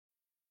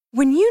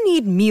When you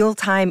need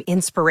mealtime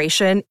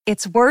inspiration,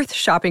 it's worth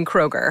shopping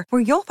Kroger,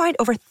 where you'll find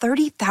over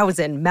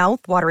 30,000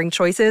 mouth-watering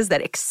choices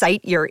that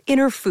excite your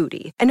inner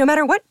foodie. And no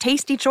matter what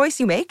tasty choice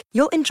you make,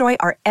 you'll enjoy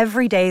our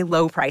everyday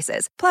low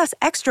prices, plus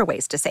extra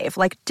ways to save,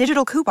 like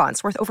digital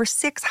coupons worth over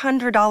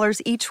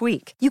 $600 each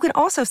week. You can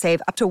also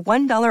save up to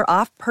 $1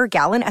 off per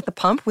gallon at the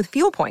pump with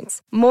fuel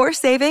points. More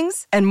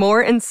savings and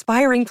more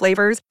inspiring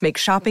flavors make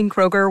shopping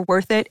Kroger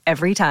worth it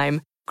every time.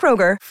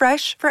 Kroger,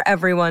 fresh for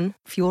everyone.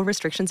 Fuel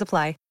restrictions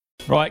apply.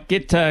 Right,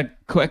 get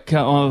quick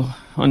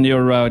on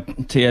your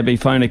TAB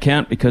phone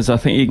account, because I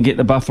think you can get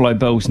the Buffalo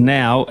Bills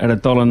now at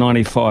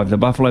 $1.95. The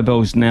Buffalo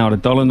Bills now at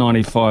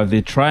 $1.95.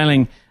 They're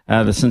trailing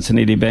the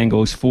Cincinnati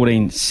Bengals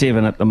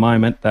 14-7 at the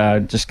moment,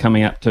 just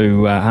coming up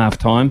to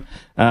halftime.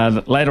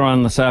 Later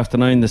on this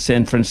afternoon, the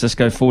San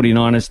Francisco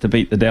 49ers to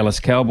beat the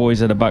Dallas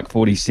Cowboys at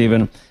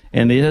 $1.47.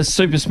 And there's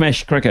Super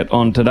Smash Cricket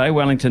on today.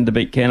 Wellington to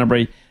beat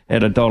Canterbury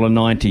at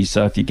 $1.90.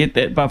 So if you get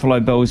that Buffalo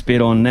Bills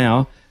bet on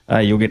now,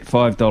 you'll get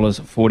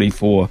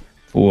 $5.44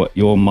 for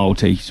your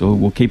multi. So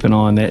we'll keep an eye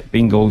on that.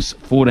 Bengals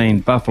 14,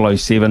 Buffalo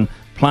 7,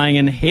 playing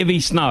in heavy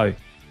snow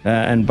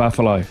in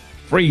Buffalo.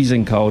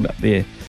 Freezing cold up there.